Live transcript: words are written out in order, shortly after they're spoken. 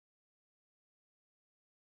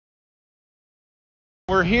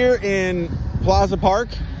We're here in Plaza Park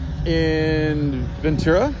in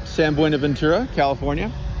Ventura, San Buenaventura,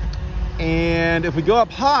 California. And if we go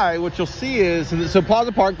up high, what you'll see is, so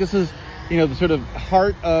Plaza Park, this is, the sort of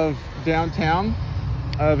heart of downtown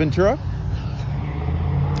Ventura.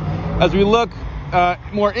 As we look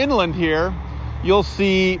more inland here, you'll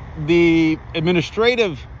see the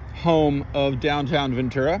administrative home of downtown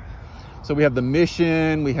Ventura. So we have the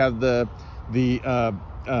Mission, we have the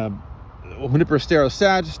Junipero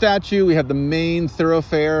statue, we have the main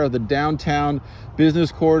thoroughfare of the downtown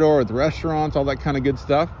business corridor with restaurants, all that kind of good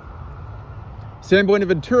stuff. San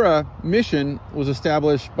Buenaventura Mission was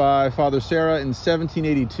established by Father Serra in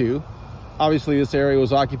 1782. Obviously, this area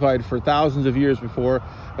was occupied for thousands of years before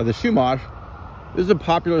by the Chumash. This is a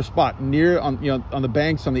popular spot near on the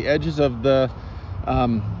banks, on the edges of the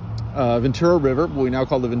Ventura River, what we now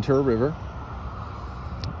call the Ventura River.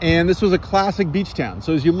 And this was a classic beach town.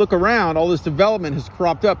 So as you look around, all this development has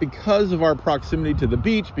cropped up because of our proximity to the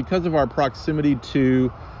beach, because of our proximity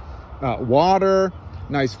to water,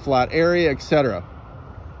 nice flat area, etc.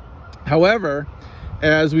 However,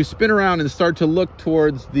 as we spin around and start to look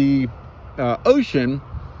towards the ocean,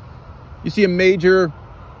 you see a major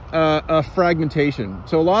fragmentation.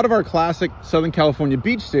 So a lot of our classic Southern California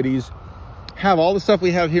beach cities have all the stuff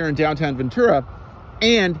we have here in downtown Ventura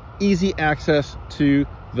and easy access to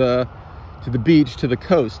the beach, to the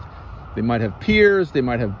coast. They might have piers, they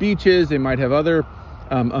might have beaches, they might have other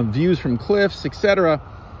views from cliffs, etc.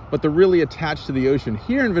 But they're really attached to the ocean.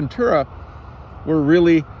 Here in Ventura, we're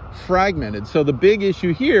really fragmented. So the big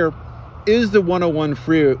issue here is the 101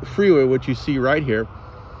 freeway, which you see right here.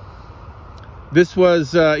 This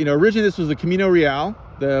was, originally this was the Camino Real,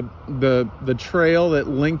 the trail that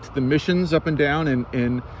linked the missions up and down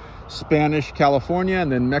in Spanish California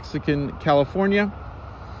and then Mexican California.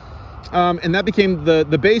 And that became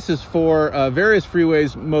the basis for various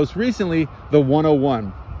freeways, most recently the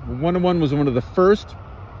 101. The 101 was one of the first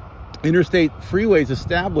interstate freeways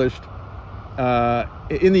established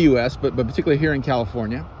in the US, but particularly here in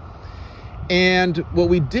California. And what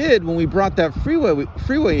we did when we brought that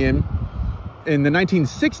freeway in the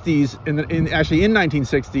 1960s, in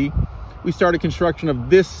 1960, we started construction of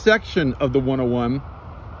this section of the 101,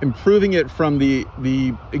 improving it from the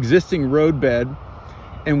existing roadbed,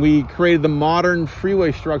 and we created the modern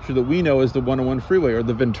freeway structure that we know as the 101 freeway, or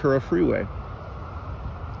the Ventura Freeway.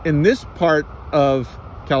 In this part of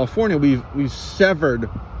California, we've severed,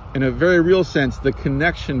 in a very real sense, the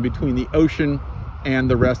connection between the ocean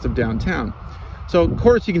and the rest of downtown. So of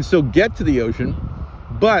course you can still get to the ocean,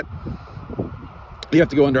 but you have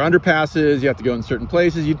to go under underpasses, you have to go in certain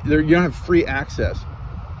places, you don't have free access.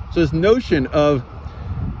 So this notion of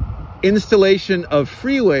installation of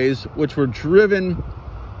freeways, which were driven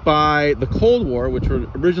by the Cold War, which were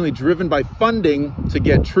originally driven by funding to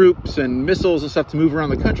get troops and missiles and stuff to move around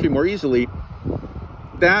the country more easily,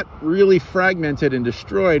 that really fragmented and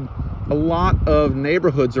destroyed a lot of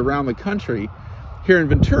neighborhoods around the country. Here in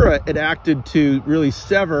Ventura, it acted to really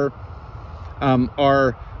sever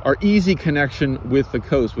our easy connection with the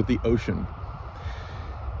coast, with the ocean.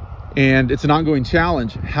 And it's an ongoing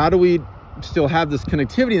challenge. How do we still have this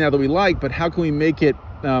connectivity now that we like, but how can we make it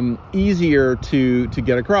easier to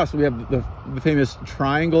get across? So we have the famous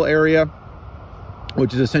triangle area,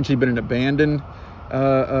 which has essentially been an abandoned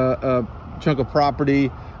chunk of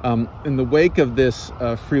property in the wake of this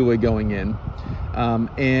freeway going in,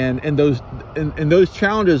 and those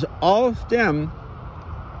challenges all stem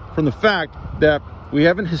from the fact that we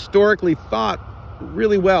haven't historically thought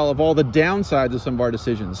really well of all the downsides of some of our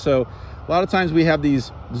decisions. So a lot of times we have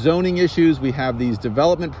these zoning issues, we have these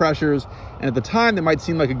development pressures, and at the time they might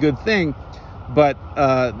seem like a good thing, but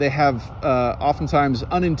they have oftentimes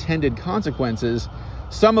unintended consequences,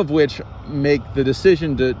 some of which make the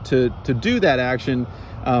decision to do that action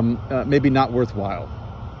maybe not worthwhile.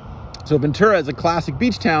 So Ventura is a classic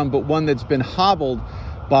beach town, but one that's been hobbled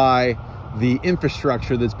by the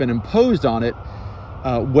infrastructure that's been imposed on it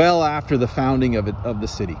well after the founding of the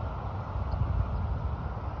city.